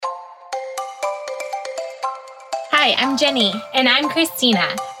Hi, I'm Jenny. And I'm Christina.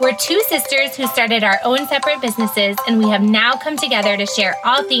 We're two sisters who started our own separate businesses, and we have now come together to share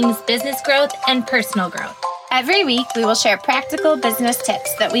all things business growth and personal growth. Every week, we will share practical business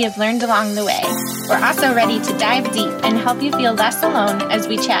tips that we have learned along the way. We're also ready to dive deep and help you feel less alone as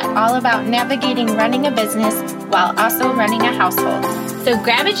we chat all about navigating running a business while also running a household. So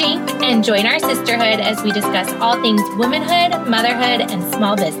grab a drink and join our sisterhood as we discuss all things womanhood, motherhood, and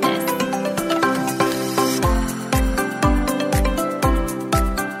small business.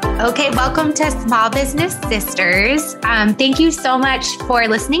 Okay, welcome to Small Business Sisters. Thank you so much for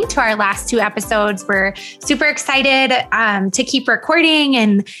listening to our last two episodes. We're super excited to keep recording.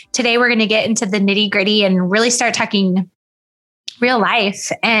 And today we're going to get into the nitty gritty and really start talking real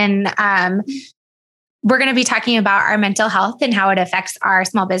life. And we're going to be talking about our mental health and how it affects our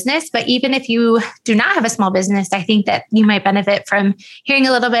small business. But even if you do not have a small business, I think that you might benefit from hearing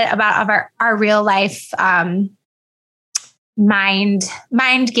a little bit about our real life mind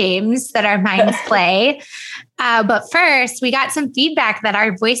games that our minds play. But first, we got some feedback that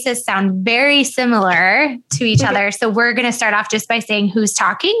our voices sound very similar to each other. So we're going to start off just by saying who's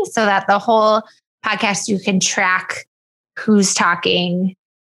talking so that the whole podcast, you can track who's talking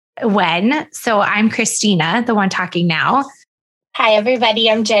when. So I'm Christina, the one talking now. Hi,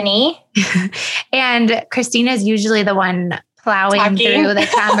 everybody. I'm Jenny. And Christina is usually the one plowing through the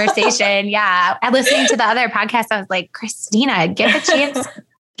conversation. Yeah. Listening to the other podcast, I was like, Christina, give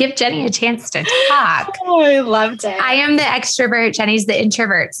Jenny a chance to talk. Oh, I loved it. I am the extrovert. Jenny's the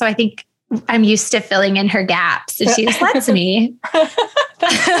introvert. So I think I'm used to filling in her gaps and she just lets me.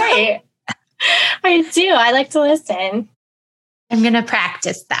 That's right. I do. I like to listen. I'm going to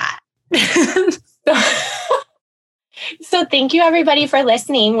practice that. So thank you everybody for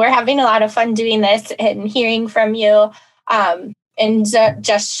listening. We're having a lot of fun doing this and hearing from you. And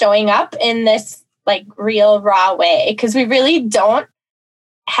just showing up in this like real raw way, because we really don't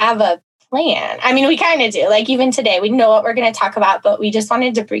have a plan. I mean, we kind of do. Like even today, we know what we're going to talk about, but we just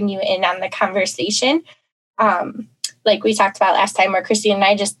wanted to bring you in on the conversation. Like we talked about last time, where Christine and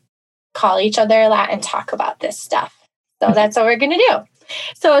I just call each other a lot and talk about this stuff. So that's what we're going to do.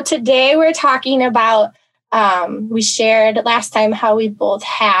 So today we're talking about, we shared last time how we both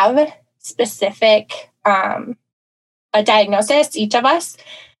have specific, a diagnosis, each of us,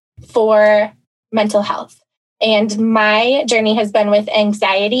 for mental health. And my journey has been with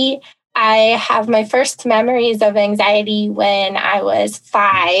anxiety. I have my first memories of anxiety when I was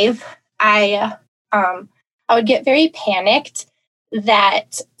 5. I would get very panicked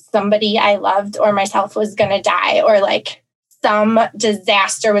that somebody I loved or myself was going to die, or like some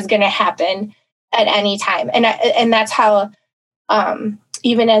disaster was going to happen at any time. And that's how,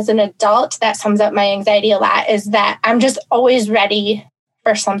 even as an adult, that sums up my anxiety a lot, is that I'm just always ready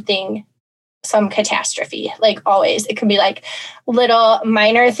for something, some catastrophe, like always. It can be like little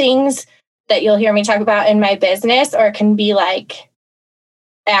minor things that you'll hear me talk about in my business, or it can be like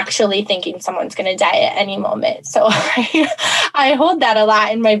actually thinking someone's going to die at any moment. So I hold that a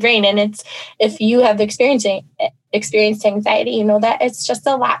lot in my brain. And it's, if you have experienced anxiety, you know that it's just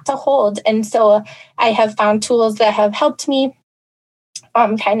a lot to hold. And so I have found tools that have helped me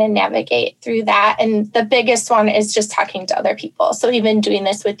kind of navigate through that. And the biggest one is just talking to other people. So even doing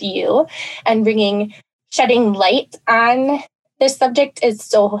this with you and shedding light on this subject is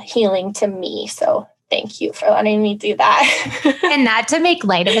so healing to me. So thank you for letting me do that. And not to make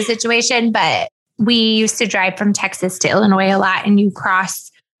light of a situation, but we used to drive from Texas to Illinois a lot, and you cross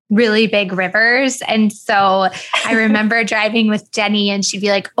really big rivers. And so I remember driving with Jenny, and she'd be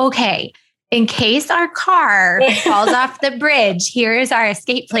like, okay, in case our car falls off the bridge, here is our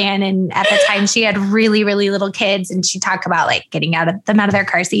escape plan. And at the time she had really, really little kids, and she talked about like getting them out of their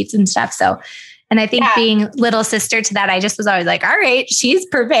car seats and stuff. So, and I think being little sister to that, I just was always like, all right, she's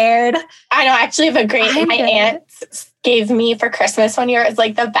prepared. I know, actually have a great, my aunt gave me for Christmas one year. It's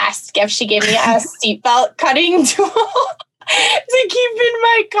like the best gift. She gave me a seatbelt cutting tool to keep in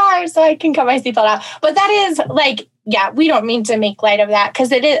my car so I can cut my seatbelt out. But that is like, we don't mean to make light of that,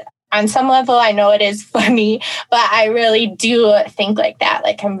 because it is, on some level, I know it is funny, but I really do think like that.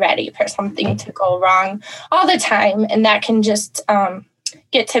 Like I'm ready for something to go wrong all the time. And that can just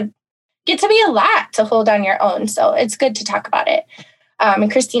get to be a lot to hold on your own. So it's good to talk about it.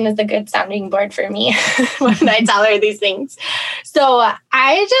 And Christine is a good sounding board for me when I tell her these things. So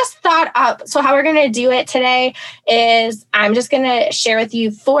I just thought up, so how we're going to do it today is I'm just going to share with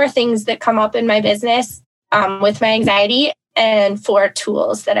you 4 things that come up in my business with my anxiety, and 4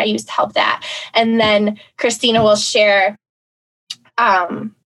 tools that I use to help that. And then Christina will share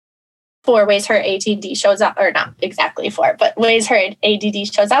 4 ways her ADD shows up, or not exactly 4, but ways her ADD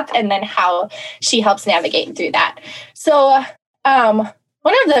shows up, and then how she helps navigate through that. So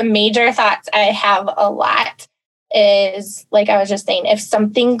one of the major thoughts I have a lot is, like I was just saying, if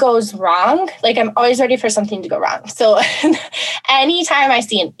something goes wrong, like I'm always ready for something to go wrong. So anytime I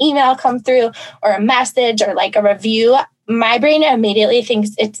see an email come through or a message or like a review, my brain immediately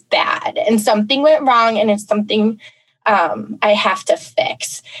thinks it's bad and something went wrong and it's something I have to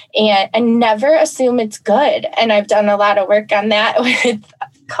fix. And I never assume it's good. And I've done a lot of work on that with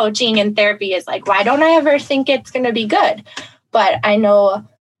coaching and therapy, is like, why don't I ever think it's going to be good? But I know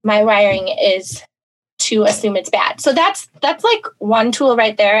my wiring is to assume it's bad. So that's like one tool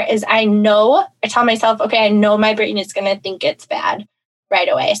right there, is I tell myself, okay, I know my brain is going to think it's bad right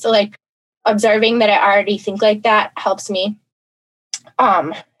away. So like observing that I already think like that helps me.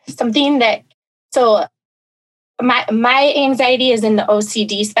 So my anxiety is in the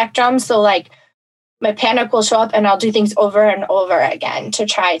OCD spectrum. So like my panic will show up and I'll do things over and over again to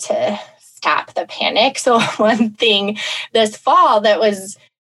try to stop the panic. So one thing this fall that was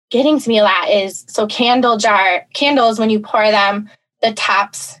getting to me a lot is, so candles, when you pour them, the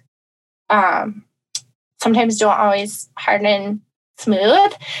tops sometimes don't always harden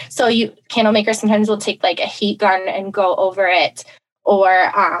smooth. So candle makers sometimes will take like a heat gun and go over it,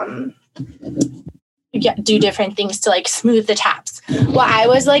 or do different things to like smooth the tops. Well, I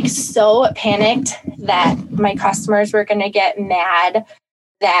was like so panicked that my customers were going to get mad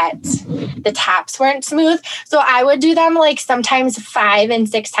that the tops weren't smooth. So I would do them like sometimes 5 and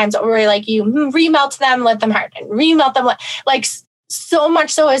 6 times over, like you remelt them, let them harden, remelt them, like so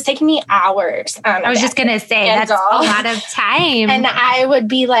much so it was taking me hours. I was just going to say that's a lot of time. And I would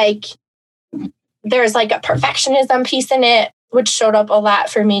be like, there's like a perfectionism piece in it, which showed up a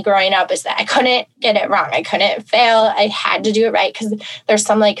lot for me growing up, is that I couldn't get it wrong. I couldn't fail. I had to do it right, because there's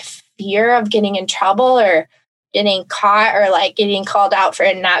some like fear of getting in trouble or getting caught or like getting called out for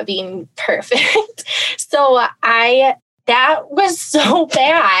it not being perfect. So that was so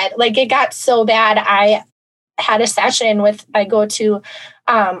bad. Like it got so bad. I had a session with, I go to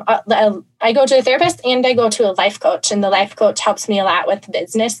a therapist and I go to a life coach, and the life coach helps me a lot with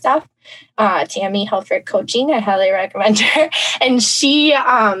business stuff. Tammy Helfrich Coaching, I highly recommend her. And she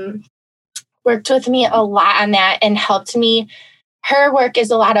worked with me a lot on that and helped me. Her work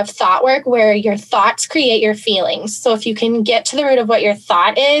is a lot of thought work, where your thoughts create your feelings. So if you can get to the root of what your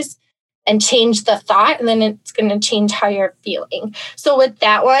thought is and change the thought, and then it's going to change how you're feeling. So with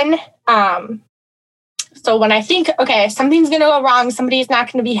that one, so when I think, okay, something's going to go wrong, somebody's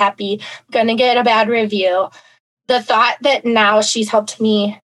not going to be happy, I'm going to get a bad review, the thought that now she's helped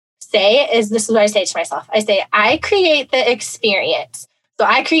me say is, this is what I say to myself. I say, I create the experience. So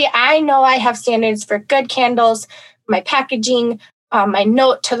I know I have standards for good candles, my packaging, my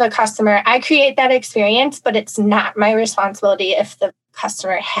note to the customer. I create that experience, but it's not my responsibility if the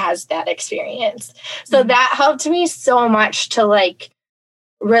customer has that experience. So that helped me so much to like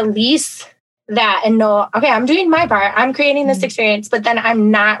release that and know, okay, I'm doing my part. I'm creating this experience, but then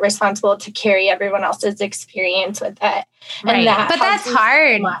I'm not responsible to carry everyone else's experience with it. Right. But that's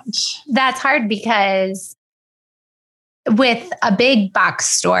hard. That's hard because with a big box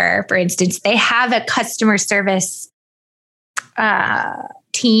store, for instance, they have a customer service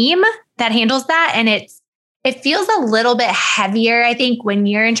team that handles that. And it feels a little bit heavier, I think, when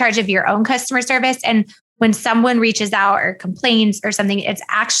you're in charge of your own customer service. And when someone reaches out or complains or something, it's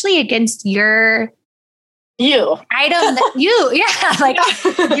actually against your item that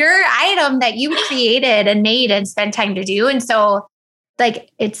your item that you created and made and spent time to do. And so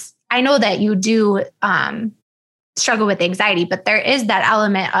like, I know that you do struggle with anxiety, but there is that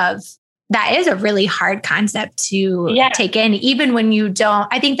element of, that is a really hard concept to take in, even when you don't.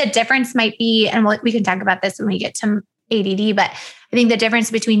 I think the difference might be, and we can talk about this when we get to ADD, but I think the difference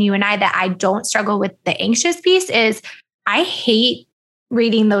between you and I, that I don't struggle with the anxious piece, is I hate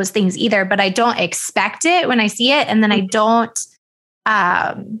reading those things either, but I don't expect it when I see it. And then I don't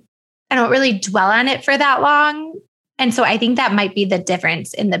really dwell on it for that long. And so I think that might be the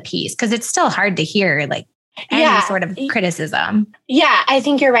difference in the piece, because it's still hard to hear like any sort of criticism. Yeah, I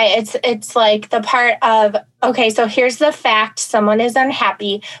think you're right. It's like the part of, okay, so here's the fact, someone is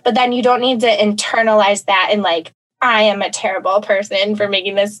unhappy, but then you don't need to internalize that and like, I am a terrible person for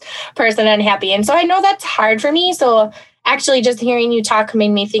making this person unhappy. And so I know that's hard for me. So actually just hearing you talk made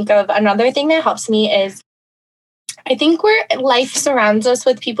me think of another thing that helps me is, I think life surrounds us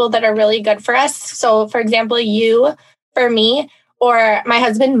with people that are really good for us. So for example, you, for me, or my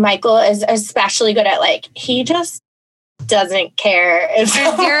husband, Michael, is especially good at like, he just doesn't care. There's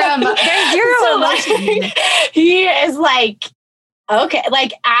zero emotion. He is like, okay.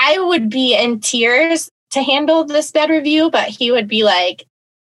 Like I would be in tears to handle this bad review, but he would be like,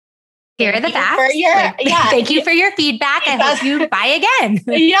 here are the facts. Thank you for your feedback. I hope you buy again.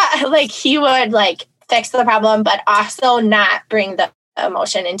 Yeah. Like he would like fix the problem, but also not bring the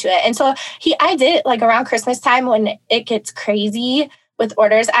emotion into it. And so I did like around Christmas time when it gets crazy with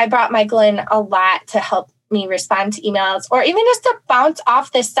orders, I brought Michael in a lot to help me respond to emails or even just to bounce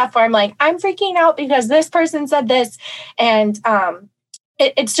off this stuff where I'm like, I'm freaking out because this person said this. And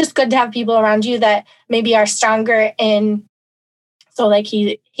it's just good to have people around you that maybe are stronger in. So like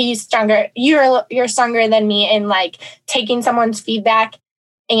he's stronger. You're stronger than me in like taking someone's feedback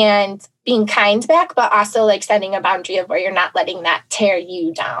and being kind back, but also like setting a boundary of where you're not letting that tear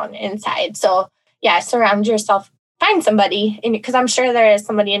you down inside. So yeah, surround yourself, find somebody, because I'm sure there is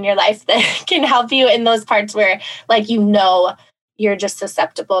somebody in your life that can help you in those parts where like, you're just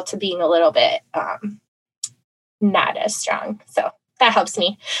susceptible to being a little bit not as strong. So that helps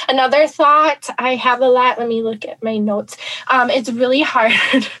me. Another thought, I have a lot. Let me look at my notes. It's really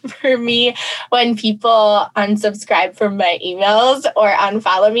hard for me when people unsubscribe from my emails or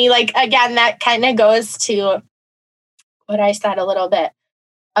unfollow me. Like, again, that kind of goes to what I said a little bit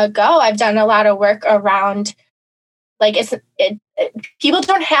ago. I've done a lot of work around, like, people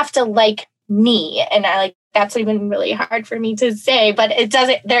don't have to like me. And that's even really hard for me to say, but it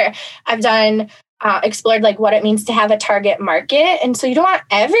doesn't I've done explored like what it means to have a target market. And so you don't want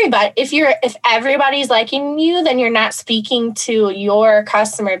everybody, if everybody's liking you, then you're not speaking to your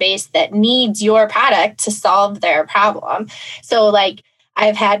customer base that needs your product to solve their problem. So like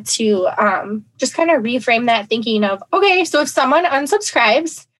I've had to just kind of reframe that thinking of, okay, so if someone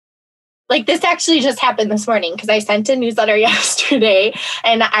unsubscribes, like this actually just happened this morning because I sent a newsletter yesterday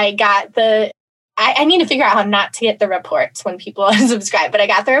and I got I need to figure out how not to get the reports when people unsubscribe, but I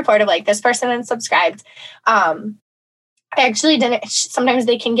got the report of like this person unsubscribed. I actually didn't, sometimes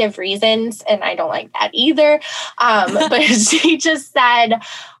they can give reasons and I don't like that either. But she just said,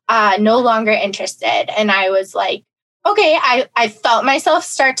 no longer interested. And I was like, okay, I felt myself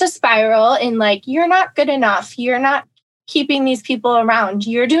start to spiral in like, you're not good enough. You're not keeping these people around.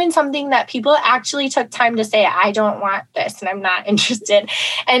 You're doing something that people actually took time to say, I don't want this and I'm not interested.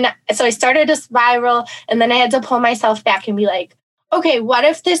 And so I started to spiral and then I had to pull myself back and be like, okay, what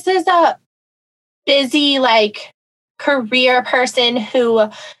if this is a busy like career person who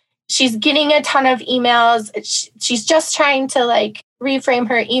she's getting a ton of emails. She's just trying to like reframe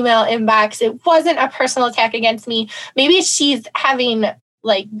her email inbox. It wasn't a personal attack against me. Maybe she's having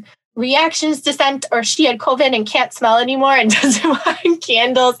like reactions to scent, or she had COVID and can't smell anymore and doesn't want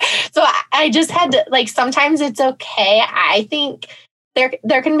candles. So I just had to like, sometimes it's okay. I think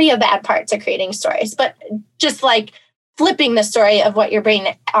there can be a bad part to creating stories, but just like flipping the story of what your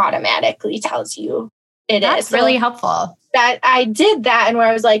brain automatically tells you That's really helpful. That I did that, and where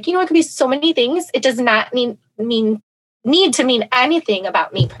I was like, it could be so many things. It does not need to mean anything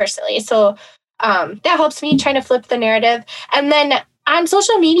about me personally. So that helps me trying to flip the narrative. And then on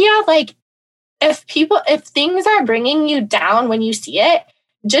social media, like if things are bringing you down when you see it,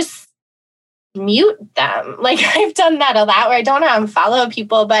 just mute them. Like I've done that a lot where I don't unfollow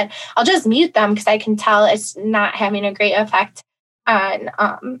people, but I'll just mute them because I can tell it's not having a great effect on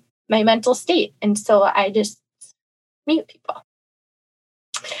my mental state. And so I just mute people.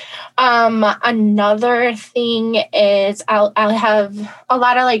 Another thing is I'll have a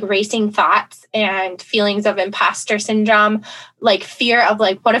lot of like racing thoughts and feelings of imposter syndrome, like fear of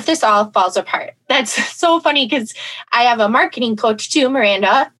like, what if this all falls apart? That's so funny because I have a marketing coach too,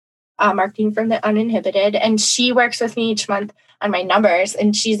 Miranda, marketing from the Uninhibited, and she works with me each month on my numbers.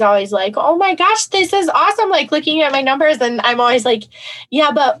 And she's always like, oh my gosh, this is awesome. Like looking at my numbers. And I'm always like,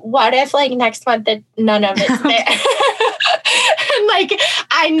 yeah, but what if like next month that none of it's there? And like,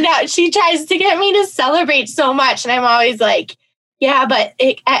 I know she tries to get me to celebrate so much. And I'm always like, yeah, but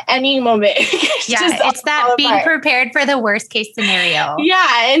at any moment. It's that being prepared for the worst case scenario.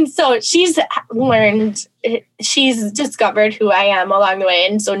 Yeah. And so she's discovered who I am along the way.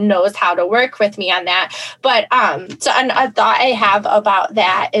 And so knows how to work with me on that. But so a thought I have about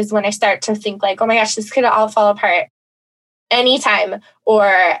that is when I start to think like, oh my gosh, this could all fall apart anytime,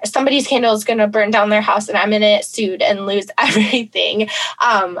 or somebody's candle is going to burn down their house and I'm in it sued and lose everything.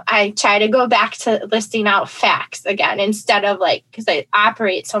 I try to go back to listing out facts again, instead of like, because I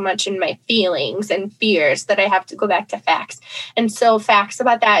operate so much in my feelings and fears that I have to go back to facts. And so facts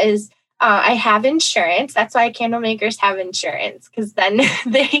about that is I have insurance. That's why candle makers have insurance, because then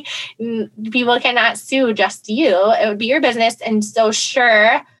people cannot sue just you. It would be your business. And so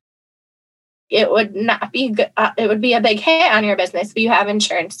sure, it would not be good. It would be a big hit on your business, but you have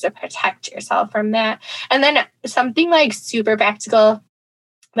insurance to protect yourself from that. And then something like super practical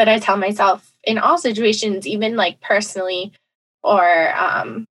that I tell myself in all situations, even like personally or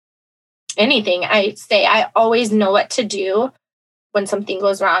anything, I say I always know what to do when something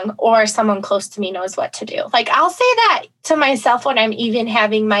goes wrong, or someone close to me knows what to do. Like I'll say that to myself when I'm even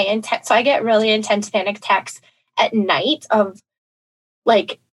having my intense. So I get really intense panic attacks at night of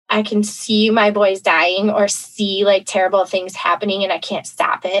like, I can see my boys dying or see like terrible things happening and I can't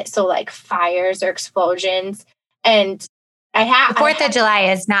stop it. So like fires or explosions. And the 4th of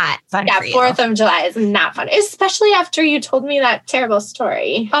July is not fun. Yeah, for you. 4th of July is not fun, especially after you told me that terrible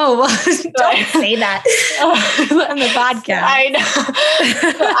story. Oh, well, don't say that on the podcast. I know.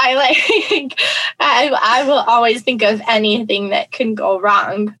 I will always think of anything that can go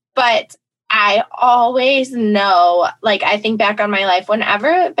wrong, but I always know, like, I think back on my life,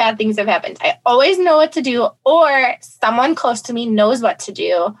 whenever bad things have happened, I always know what to do, or someone close to me knows what to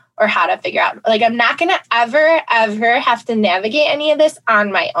do or how to figure out. Like, I'm not going to ever have to navigate any of this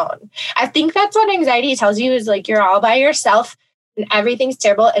on my own. I think that's what anxiety tells you is like, you're all by yourself and everything's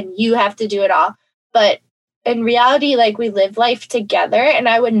terrible and you have to do it all. But in reality, like, we live life together, and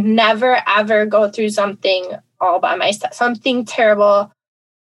I would never, ever go through something all by myself, something terrible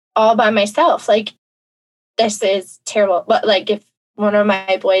all by myself. Like, this is terrible. But like, if one of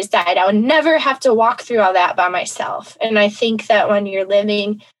my boys died, I would never have to walk through all that by myself. And I think that when you're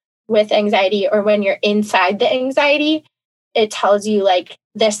living with anxiety, or when you're inside the anxiety, it tells you like,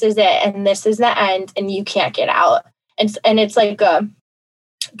 this is it and this is the end and you can't get out. And it's like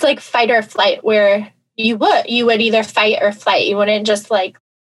fight or flight, where you would either fight or flight. You wouldn't just like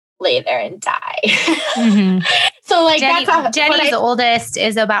lay there and die. Mm-hmm. So like Jenny's oldest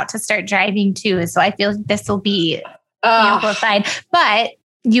is about to start driving too. So I feel this will be amplified, but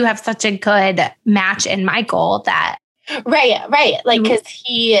you have such a good match in Michael that. Right. Like, cause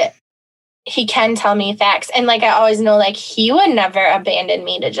he can tell me facts. And like, I always know, like, he would never abandon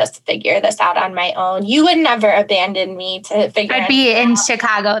me to just figure this out on my own. You would never abandon me to figure I'd be in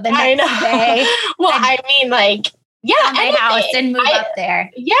Chicago the next day. Well, I mean, like, yeah, my house and move up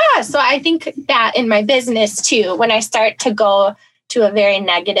there. Yeah. So I think that in my business too, when I start to go to a very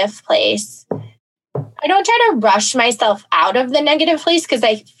negative place, I don't try to rush myself out of the negative place, because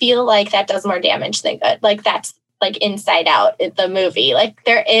I feel like that does more damage than good. Like, that's like Inside Out, the movie. Like,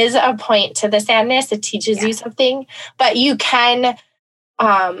 there is a point to the sadness. It teaches you something, but you can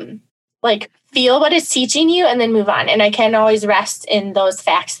like feel what it's teaching you and then move on. And I can always rest in those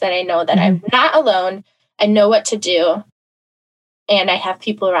facts that I know that I'm not alone. I know what to do. And I have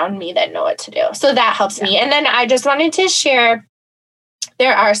people around me that know what to do. So that helps me. And then I just wanted to share,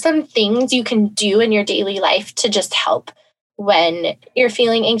 there are some things you can do in your daily life to just help when you're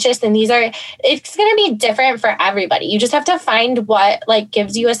feeling anxious. And it's going to be different for everybody. You just have to find what like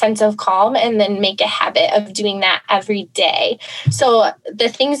gives you a sense of calm and then make a habit of doing that every day. So the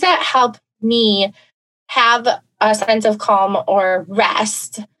things that help me have a sense of calm or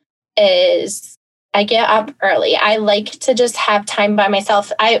rest is I get up early. I like to just have time by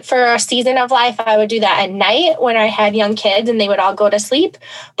myself. For a season of life, I would do that at night when I had young kids and they would all go to sleep.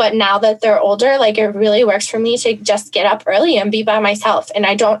 But now that they're older, like, it really works for me to just get up early and be by myself. And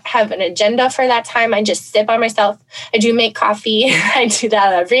I don't have an agenda for that time. I just sit by myself. I do make coffee. I do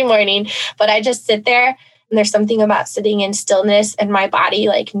that every morning, but I just sit there. And there's something about sitting in stillness, and my body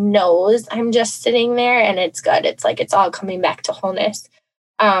like knows I'm just sitting there, and it's good. It's like, it's all coming back to wholeness.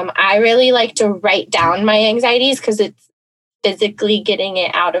 I really like to write down my anxieties, because it's physically getting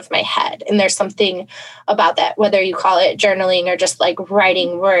it out of my head. And there's something about that, whether you call it journaling or just like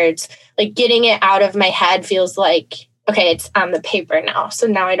writing words, like getting it out of my head feels like, okay, it's on the paper now. So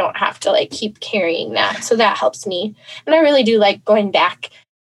now I don't have to like keep carrying that. So that helps me. And I really do like going back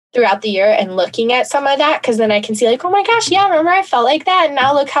throughout the year and looking at some of that, because then I can see like, oh my gosh, yeah, remember I felt like that. And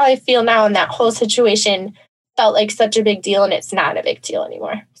now look how I feel now. And that whole situation felt like such a big deal, and it's not a big deal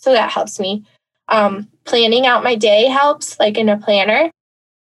anymore. So that helps me. Planning out my day helps, like in a planner,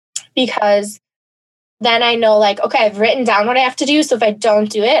 because then I know like, okay, I've written down what I have to do. So if I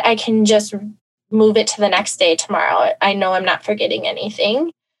don't do it, I can just move it to the next day tomorrow. I know I'm not forgetting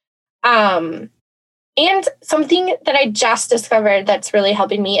anything. And something that I just discovered that's really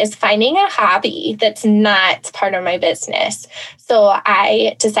helping me is finding a hobby that's not part of my business. So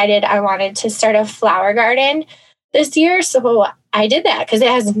I decided I wanted to start a flower garden this year. So I did that because it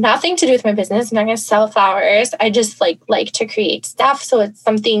has nothing to do with my business. I'm not going to sell flowers. I just like to create stuff. So it's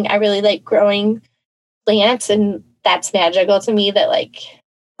something I really like, growing plants. And that's magical to me, that like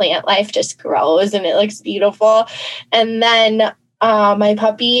plant life just grows and it looks beautiful. And then my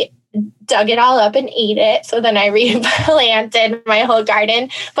puppy dug it all up and ate it. So then I replanted my whole garden,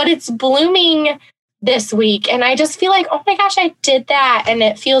 but it's blooming this week. And I just feel like, oh my gosh, I did that. And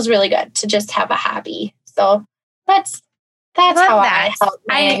it feels really good to just have a hobby. So that's how I help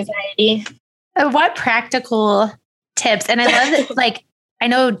my anxiety. What practical tips? And I love that, like, I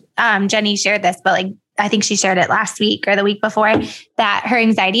know Jenny shared this, but like, I think she shared it last week or the week before, that her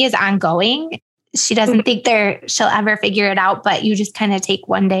anxiety is ongoing. She doesn't think she'll ever figure it out, but you just kind of take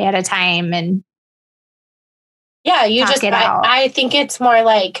one day at a time and you just, I think it's more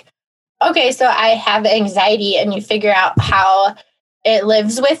like, okay, so I have anxiety, and you figure out how it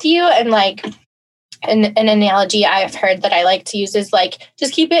lives with you. And like an analogy I've heard that I like to use is like,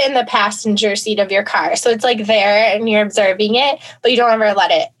 just keep it in the passenger seat of your car. So it's like there and you're observing it, but you don't ever let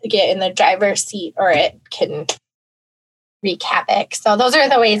it get in the driver's seat or it can wreak havoc. So those are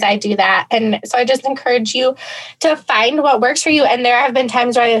the ways I do that. And so I just encourage you to find what works for you. And there have been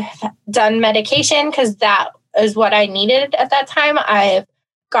times where I've done medication because that is what I needed at that time. I've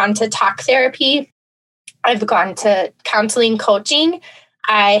gone to talk therapy. I've gone to counseling, coaching.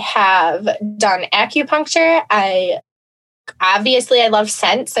 I have done acupuncture. I love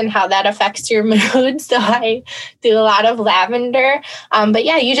scents and how that affects your mood. So I do a lot of lavender. But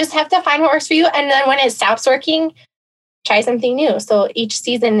yeah, you just have to find what works for you. And then when it stops working, try something new. So each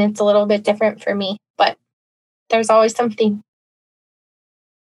season, it's a little bit different for me, but there's always something.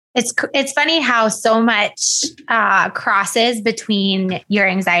 It's funny how so much crosses between your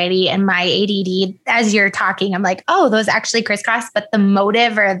anxiety and my ADD. As you're talking, I'm like, oh, those actually crisscross, but the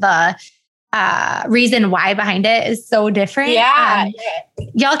motive or the reason why behind it is so different. Yeah.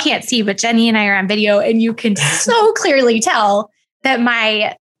 Y'all can't see, but Jenny and I are on video, and you can so clearly tell that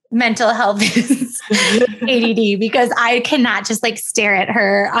my mental health is ADD because I cannot just like stare at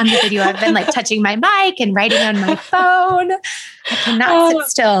her on the video. I've been like touching my mic and writing on my phone. I cannot sit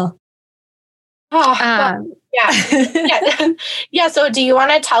still. Yeah. So do you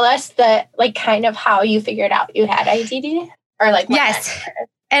want to tell us the like kind of how you figured out you had ADD or like? Yes.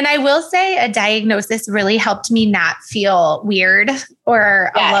 And I will say a diagnosis really helped me not feel weird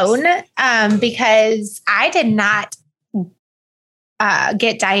or alone because I did not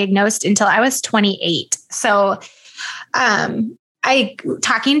get diagnosed until I was 28. So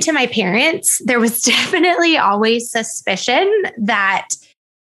talking to my parents, there was definitely always suspicion that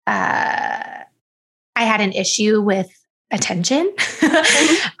I had an issue with attention.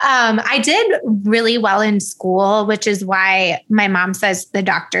 I did really well in school, which is why my mom says the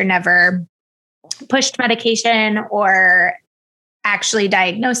doctor never pushed medication or actually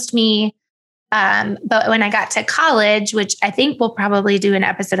diagnosed me. But when I got to college, which I think we'll probably do an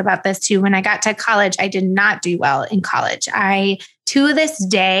episode about this too. When I got to college, I did not do well in college. To this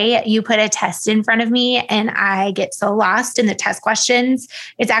day, you put a test in front of me and I get so lost in the test questions.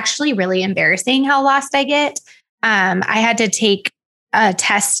 It's actually really embarrassing how lost I get. I had to take a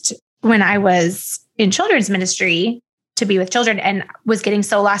test when I was in children's ministry to be with children and was getting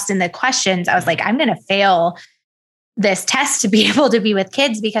so lost in the questions. I was like, I'm going to fail this test to be able to be with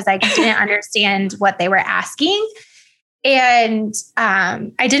kids because I didn't understand what they were asking. And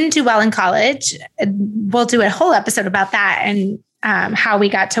I didn't do well in college. We'll do a whole episode about that and how we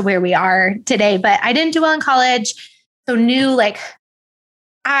got to where we are today. But I didn't do well in college. So knew like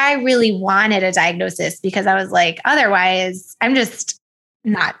I really wanted a diagnosis because I was like, otherwise I'm just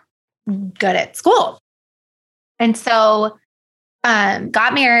not good at school. And so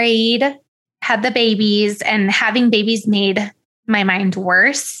got married, had the babies, and having babies made my mind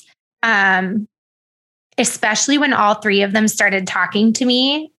worse. Especially when all three of them started talking to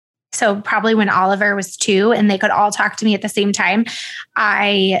me. So probably when Oliver was 2 and they could all talk to me at the same time,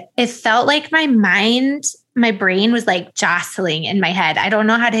 it felt like my brain was like jostling in my head. I don't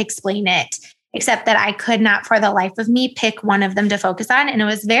know how to explain it, except that I could not for the life of me pick one of them to focus on. And it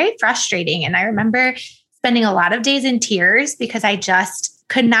was very frustrating. And I remember spending a lot of days in tears because I just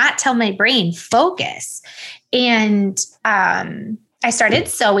could not tell my brain focus. And I started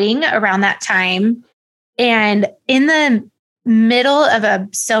sewing around that time. And in the middle of a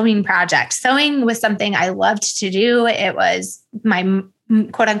sewing project, sewing was something I loved to do. It was my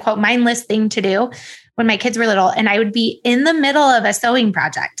quote unquote mindless thing to do when my kids were little. And I would be in the middle of a sewing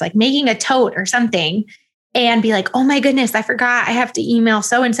project, like making a tote or something, and be like, oh my goodness, I forgot I have to email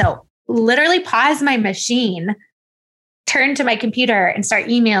so-and-so. Literally pause my machine, turn to my computer and start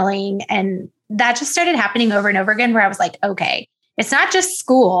emailing. And that just started happening over and over again where I was like, okay, it's not just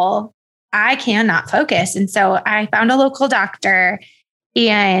school. I cannot focus. And so I found a local doctor,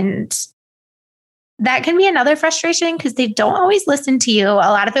 and that can be another frustration because they don't always listen to you.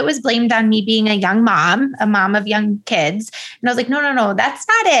 A lot of it was blamed on me being a young mom, a mom of young kids. And I was like, no, that's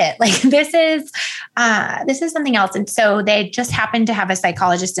not it. Like, this is something else. And so they just happened to have a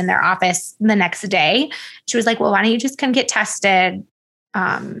psychologist in their office the next day. She was like, well, why don't you just come get tested?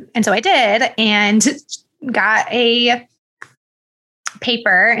 And so I did, and got a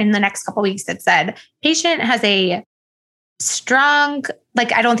paper in the next couple of weeks that said patient has a strong,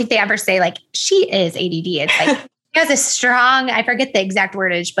 like, I don't think they ever say like she is ADD. It's like she has a strong, I forget the exact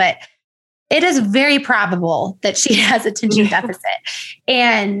wordage, but it is very probable that she has attention deficit.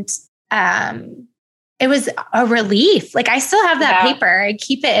 And it was a relief. Like, I still have that paper. I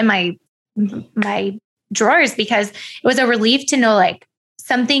keep it in my drawers because it was a relief to know like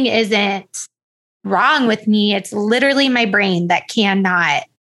something isn't wrong with me. It's literally my brain that cannot.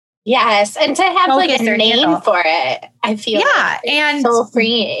 Yes. And to have like a name for it, I feel and so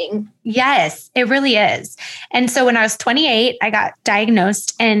freeing. Yes, it really is. And so when I was 28, I got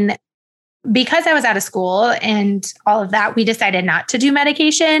diagnosed, and because I was out of school and all of that, we decided not to do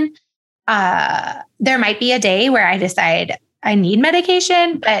medication. There might be a day where I decide I need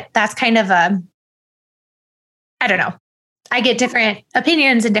medication, but that's kind of I don't know. I get different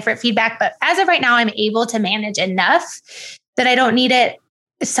opinions and different feedback, but as of right now, I'm able to manage enough that I don't need it.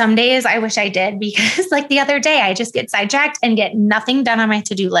 Some days I wish I did, because like the other day, I just get sidetracked and get nothing done on my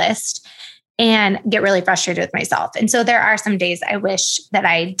to-do list and get really frustrated with myself. And so there are some days I wish that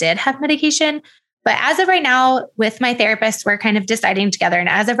I did have medication, but as of right now, with my therapist, we're kind of deciding together. And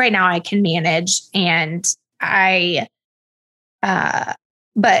as of right now, I can manage. And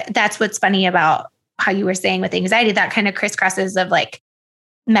but that's what's funny about how you were saying with anxiety, that kind of crisscrosses of like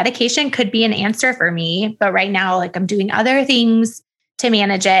medication could be an answer for me. But right now, like, I'm doing other things to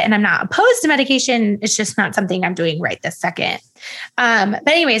manage it, and I'm not opposed to medication. It's just not something I'm doing right this second. But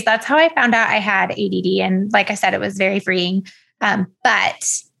anyways, that's how I found out I had ADD. And like I said, it was very freeing.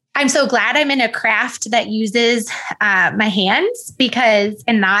 But I'm so glad I'm in a craft that uses my hands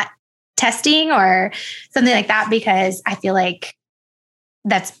and not testing or something like that, because I feel like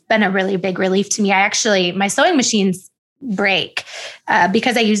that's been a really big relief to me. My sewing machines break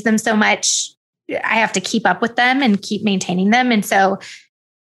because I use them so much. I have to keep up with them and keep maintaining them. And so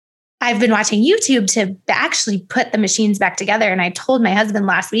I've been watching YouTube to actually put the machines back together. And I told my husband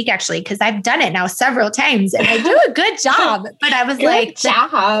last week, actually, because I've done it now several times and I do a good job. But I was good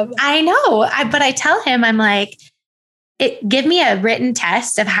job. I know. But I tell him, I'm like, give me a written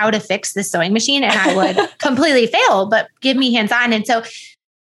test of how to fix the sewing machine and I would completely fail, but give me hands-on. And so,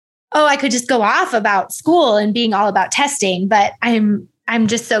 I could just go off about school and being all about testing, but I'm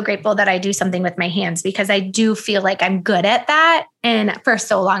just so grateful that I do something with my hands, because I do feel like I'm good at that. And for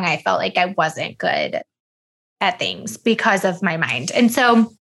so long, I felt like I wasn't good at things because of my mind. And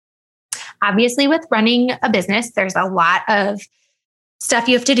so obviously with running a business, there's a lot of stuff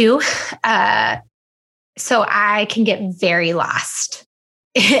you have to do. So I can get very lost.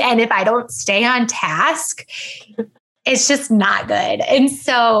 And if I don't stay on task, it's just not good. And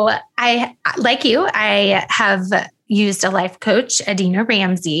so I have used a life coach, Adina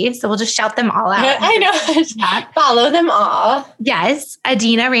Ramsey. So we'll just shout them all out. I know. Follow them all. Yes.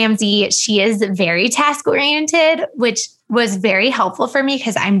 Adina Ramsey. She is very task oriented, which was very helpful for me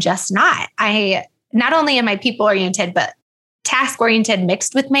because I'm just not. Not only am I people oriented, but task oriented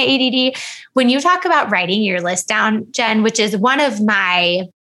mixed with my ADD. When you talk about writing your list down, Jen, which is one of my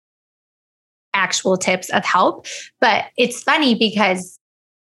actual tips of help, but it's funny because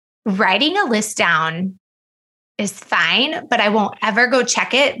writing a list down is fine, but I won't ever go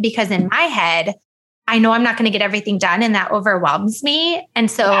check it because in my head, I know I'm not going to get everything done and that overwhelms me.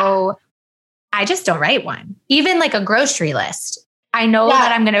 And so I just don't write one, even like a grocery list. I know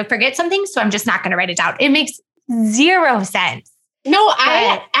that I'm going to forget something, so I'm just not going to write it down. It makes zero sense. No,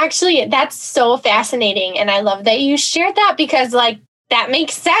 that's so fascinating. And I love that you shared that because like, that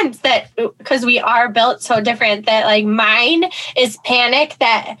makes sense because we are built so different that like mine is panic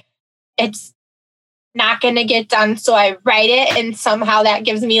that it's not going to get done. So I write it and somehow that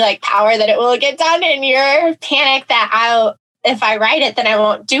gives me like power that it will get done. And your panic that if I write it, then I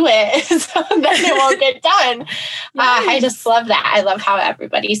won't do it. So then it won't get done. Yes. I just love that. I love how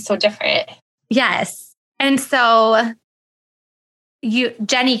everybody's so different. Yes. And so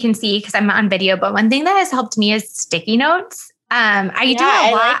Jenny can see because I'm on video, but one thing that has helped me is sticky notes. I do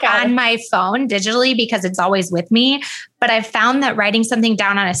a lot on my phone digitally because it's always with me, but I've found that writing something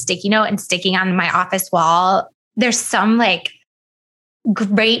down on a sticky note and sticking on my office wall, there's some like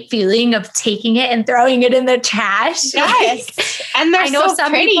great feeling of taking it and throwing it in the trash. Yes. And I know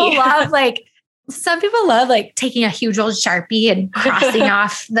some people love like some people love like taking a huge old Sharpie and crossing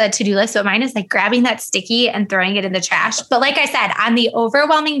off the to-do list. So mine is like grabbing that sticky and throwing it in the trash. But like I said, on the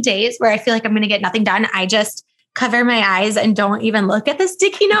overwhelming days where I feel like I'm going to get nothing done, I just cover my eyes and don't even look at the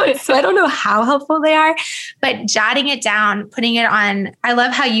sticky notes. So I don't know how helpful they are, but jotting it down, putting it on. I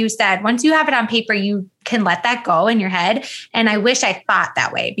love how you said, once you have it on paper, you can let that go in your head. And I wish I thought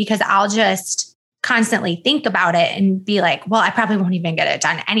that way, because I'll just constantly think about it and be like, well, I probably won't even get it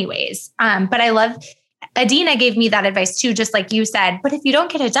done anyways. But I love, Adina gave me that advice too, just like you said, but if you don't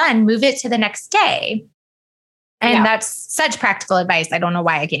get it done, move it to the next day. And that's such practical advice. I don't know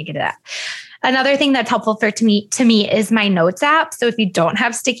why I can't get it up. Another thing that's helpful to me is my notes app. So if you don't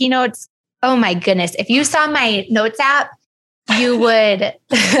have sticky notes, oh my goodness, if you saw my notes app, you would, I'm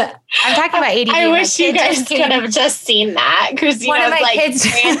talking about ADD. I wish you guys could have just seen that. Christina was like kids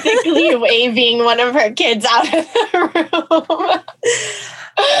frantically waving one of her kids out of the room.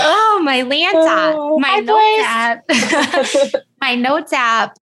 Oh, my Lanta. My notes app. My notes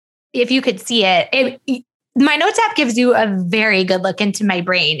app, if you could see it, my notes app gives you a very good look into my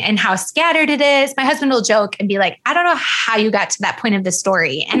brain and how scattered it is. My husband will joke and be like, I don't know how you got to that point of the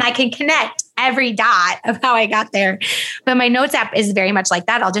story. And I can connect every dot of how I got there. But my notes app is very much like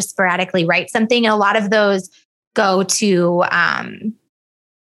that. I'll just sporadically write something. A lot of those go to what I'm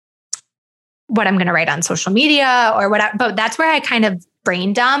going to write on social media or whatever. But that's where I kind of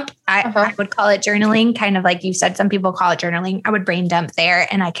brain dump. I would call it journaling, kind of like you said, some people call it journaling. I would brain dump there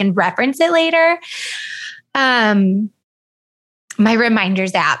and I can reference it later. My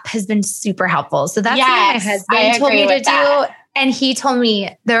reminders app has been super helpful. So that's what my husband told me to do. And he told me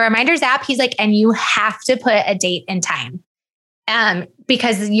the reminders app, he's like, and you have to put a date and time.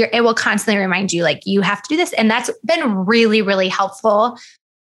 Because it will constantly remind you, like, you have to do this. And that's been really, really helpful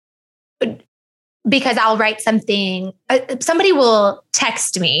because I'll write something, somebody will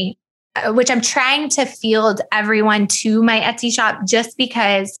text me, which I'm trying to field everyone to my Etsy shop just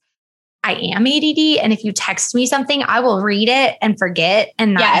because I am ADD. And if you text me something, I will read it and forget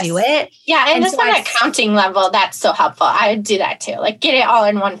and not do it. Yeah. And just on an accounting level, that's so helpful. I would do that too. Like get it all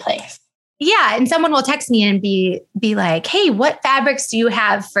in one place. Yeah. And someone will text me and be like, hey, what fabrics do you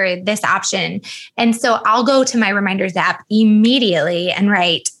have for this option? And so I'll go to my reminders app immediately and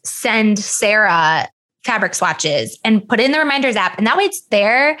write, send Sarah fabric swatches and put it in the reminders app. And that way it's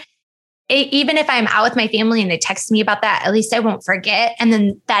there. Even if I'm out with my family and they text me about that, at least I won't forget. And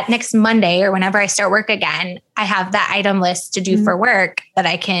then that next Monday or whenever I start work again, I have that item list to do for work that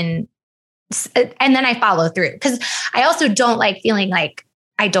I can, and then I follow through. Because I also don't like feeling like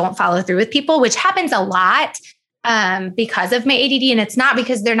I don't follow through with people, which happens a lot because of my ADD. And it's not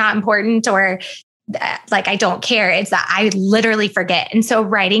because they're not important or like I don't care. It's that I literally forget. And so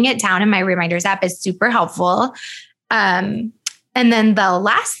writing it down in my reminders app is super helpful. And then the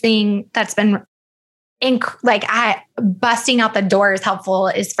last thing that's been busting out the door is helpful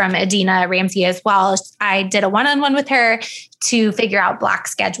is from Adina Ramsey as well. I did a one-on-one with her to figure out block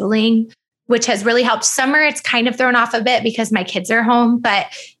scheduling, which has really helped. Summer, it's kind of thrown off a bit because my kids are home, but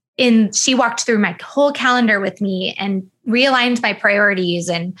she walked through my whole calendar with me and realigned my priorities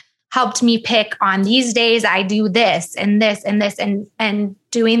and helped me pick on these days I do this and this and this. And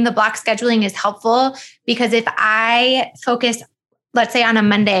doing the block scheduling is helpful because if I focus, let's say on a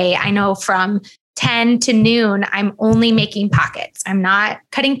Monday, I know from 10 to noon, I'm only making pockets. I'm not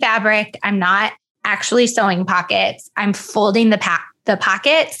cutting fabric. I'm not actually sewing pockets. I'm folding the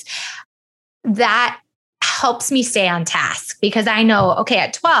pockets. That helps me stay on task because I know, okay,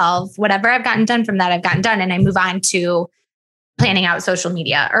 at 12, whatever I've gotten done from that, I've gotten done. And I move on to planning out social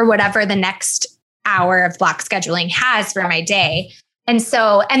media or whatever the next hour of block scheduling has for my day. And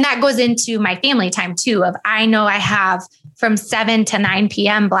that goes into my family time too, of I know I have from 7 to 9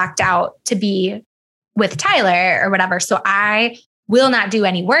 p.m. blocked out to be with Tyler or whatever. So I will not do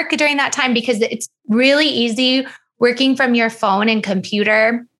any work during that time because it's really easy working from your phone and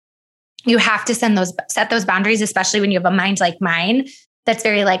computer. You have to set those boundaries, especially when you have a mind like mine. That's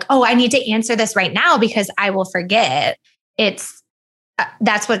very like, oh, I need to answer this right now because I will forget.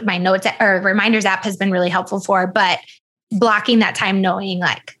 That's what my notes or reminders app has been really helpful for, but blocking that time, knowing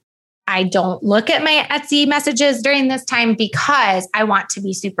like I don't look at my Etsy messages during this time because I want to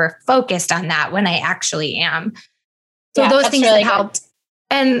be super focused on that when I actually am. So those things really have helped.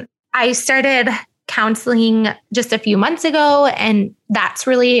 And I started counseling just a few months ago, and that's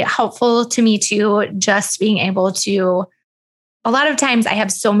really helpful to me too. Just being able to, a lot of times I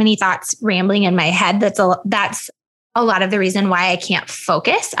have so many thoughts rambling in my head. That's a lot of the reason why I can't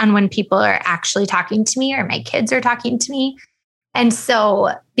focus on when people are actually talking to me or my kids are talking to me. And so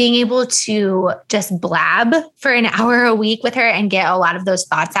being able to just blab for an hour a week with her and get a lot of those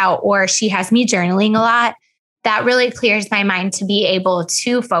thoughts out, or she has me journaling a lot, that really clears my mind to be able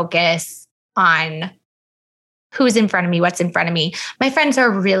to focus on who's in front of me, what's in front of me. My friends are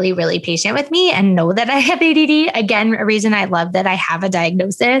really, really patient with me and know that I have ADD. Again, a reason I love that I have a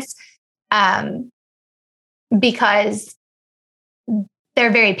diagnosis, because they're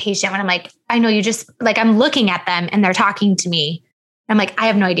very patient when I'm like, I know you just like, I'm looking at them and they're talking to me. I'm like, I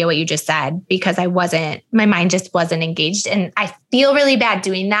have no idea what you just said because my mind just wasn't engaged. And I feel really bad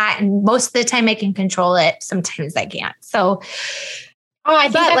doing that. And most of the time I can control it. Sometimes I can't. So, I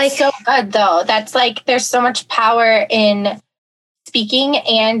think that's so good though. That's like, there's so much power in speaking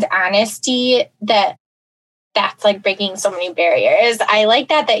and honesty that's like breaking so many barriers. I like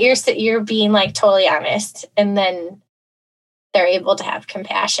that you're being like totally honest, and then they're able to have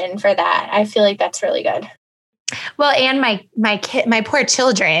compassion for that. I feel like that's really good. Well, and my poor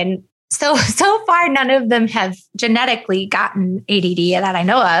children. So far, none of them have genetically gotten ADD that I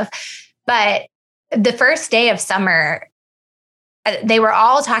know of. But the first day of summer, they were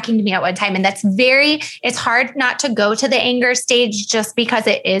all talking to me at one time. And it's hard not to go to the anger stage just because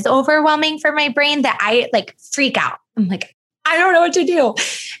it is overwhelming for my brain that I like freak out. I'm like, I don't know what to do.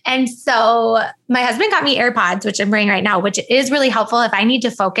 And so my husband got me AirPods, which I'm wearing right now, which is really helpful. If I need to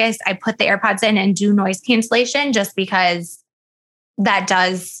focus, I put the AirPods in and do noise cancellation just because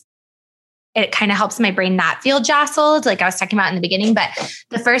it kind of helps my brain not feel jostled, like I was talking about in the beginning. But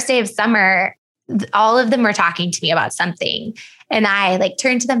the first day of summer, all of them were talking to me about something. And I like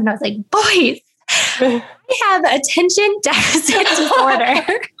turned to them and I was like, boys, I have attention deficit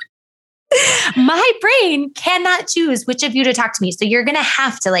disorder. My brain cannot choose which of you to talk to me. So you're going to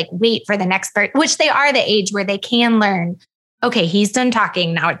have to like wait for the next part, which they are the age where they can learn. Okay, he's done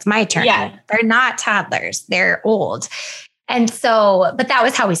talking. Now it's my turn. Yeah. They're not toddlers. They're old. And so, but that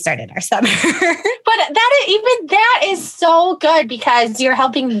was how we started our summer. But that is so good because you're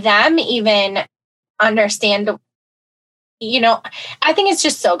helping them even understand, I think it's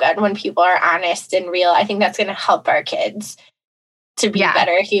just so good when people are honest and real. I think that's going to help our kids to be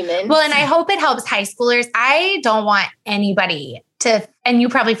better humans. Well, and I hope it helps high schoolers. I don't want anybody and you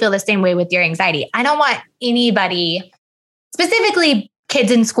probably feel the same way with your anxiety. I don't want anybody, specifically kids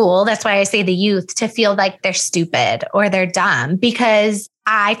in school, that's why I say the youth, to feel like they're stupid or they're dumb, because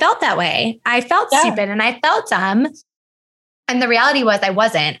I felt that way. I felt stupid and I felt dumb. And the reality was I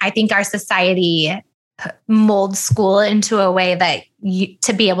wasn't. I think our society molds school into a way that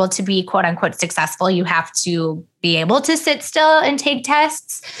to be able to be quote unquote successful, you have to be able to sit still and take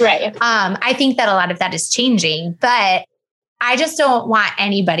tests. Right. I think that a lot of that is changing, but I just don't want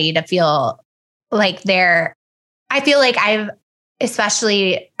anybody to feel like I feel like I've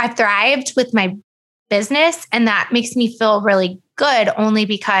thrived with my business, and that makes me feel really good only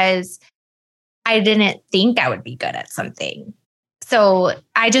because I didn't think I would be good at something. So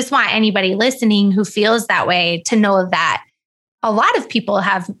I just want anybody listening who feels that way to know that a lot of people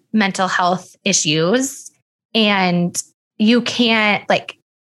have mental health issues, and you can't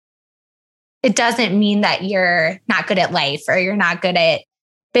it doesn't mean that you're not good at life or you're not good at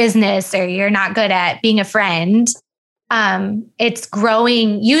business or you're not good at being a friend. It's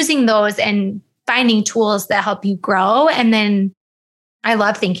growing, using those and finding tools that help you grow. And then I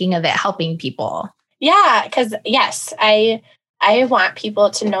love thinking of it helping people. Yeah, because yes, I want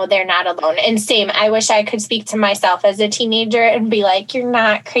people to know they're not alone. And same, I wish I could speak to myself as a teenager and be like, you're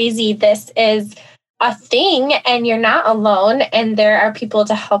not crazy. This is a thing and you're not alone. And there are people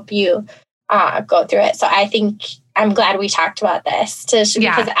to help you go through it. So I think I'm glad we talked about this because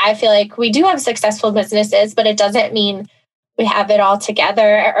I feel like we do have successful businesses, but it doesn't mean we have it all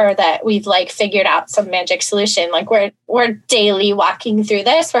together or that we've figured out some magic solution. Like we're daily walking through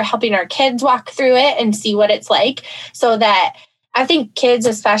this. We're helping our kids walk through it and see what it's like, so that I think kids,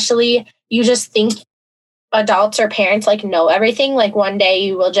 especially, you just think adults or parents know everything. Like one day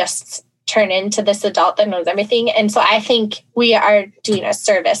you will just turn into this adult that knows everything. And so I think we are doing a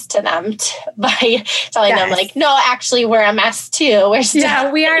service to them by telling them no, actually we're a mess too.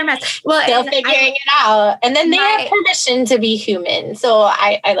 We are a mess. Well, still figuring it out. And then they have permission to be human. So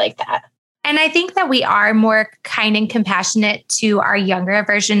I like that. And I think that we are more kind and compassionate to our younger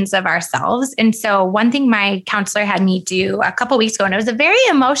versions of ourselves. And so one thing my counselor had me do a couple of weeks ago, and it was a very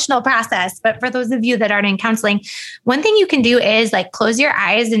emotional process, but for those of you that aren't in counseling, one thing you can do is close your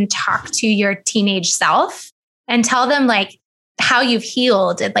eyes and talk to your teenage self and tell them how you've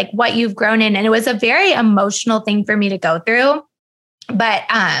healed and what you've grown in. And it was a very emotional thing for me to go through. But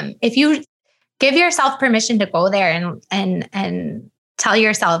if you give yourself permission to go there and tell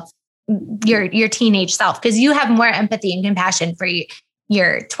yourself your teenage self, because you have more empathy and compassion for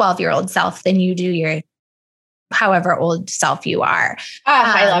your 12-year-old self than you do your however old self you are.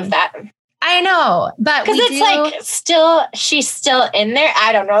 I love that. I know, but because it's like she's still in there.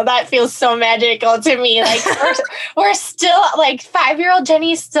 I don't know. That feels so magical to me. Like we're still like 5-year-old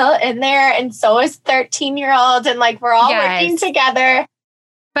Jenny's still in there, and so is 13-year-old, and like we're all working together.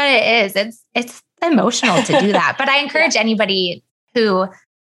 But it is. It's emotional to do that. But I encourage anybody who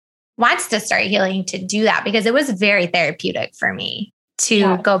wants to start healing to do that, because it was very therapeutic for me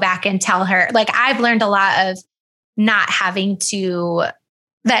to go back and tell her. Like, I've learned a lot of not having to.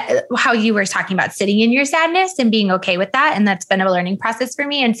 That how you were talking about sitting in your sadness and being okay with that. And that's been a learning process for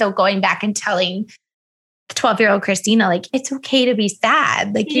me. And so going back and telling 12-year-old Christina, like, it's okay to be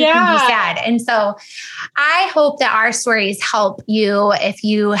sad. Like, you can be sad. And so I hope that our stories help you. If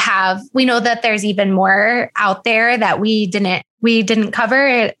you have, we know that there's even more out there that we didn't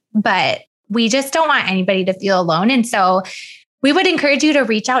cover, but we just don't want anybody to feel alone. And so we would encourage you to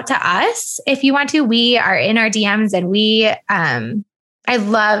reach out to us if you want to. We are in our DMs, and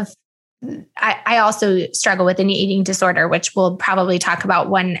I also struggle with an eating disorder, which we'll probably talk about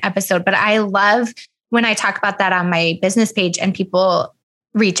one episode, but I love when I talk about that on my business page and people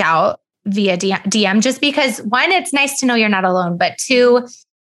reach out via DM, just because one, it's nice to know you're not alone, but two,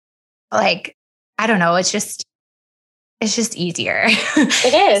 like, I don't know, it's just easier.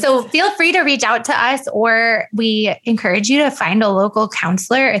 It is. So feel free to reach out to us, or we encourage you to find a local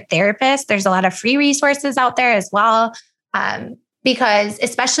counselor, a therapist. There's a lot of free resources out there as well. Because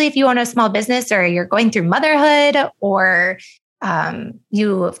especially if you own a small business, or you're going through motherhood, or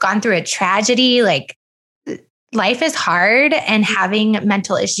you've gone through a tragedy, like, life is hard, and having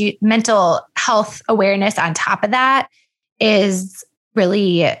mental health awareness on top of that is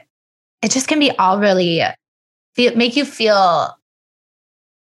really, it just can be all really make you feel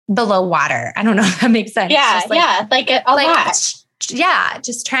below water. I don't know if that makes sense. Yeah. Like a lot. Yeah.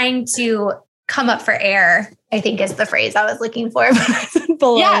 Just trying to come up for air, I think, is the phrase I was looking for.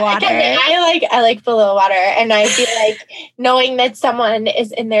 Below water. I like below water. And I feel like knowing that someone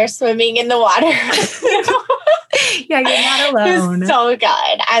is in there swimming in the water. Yeah, you're not alone. It's so good.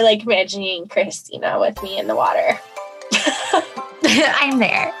 I like imagining Christina with me in the water. I'm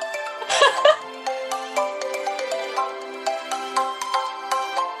there.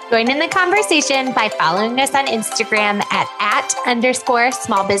 Join in the conversation by following us on Instagram at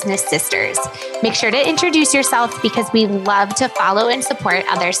 @_Small Business Sisters. Make sure to introduce yourself, because we love to follow and support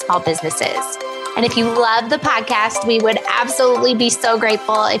other small businesses. And if you love the podcast, we would absolutely be so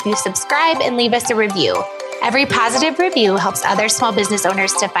grateful if you subscribe and leave us a review. Every positive review helps other small business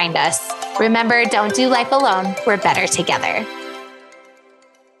owners to find us. Remember, don't do life alone. We're better together.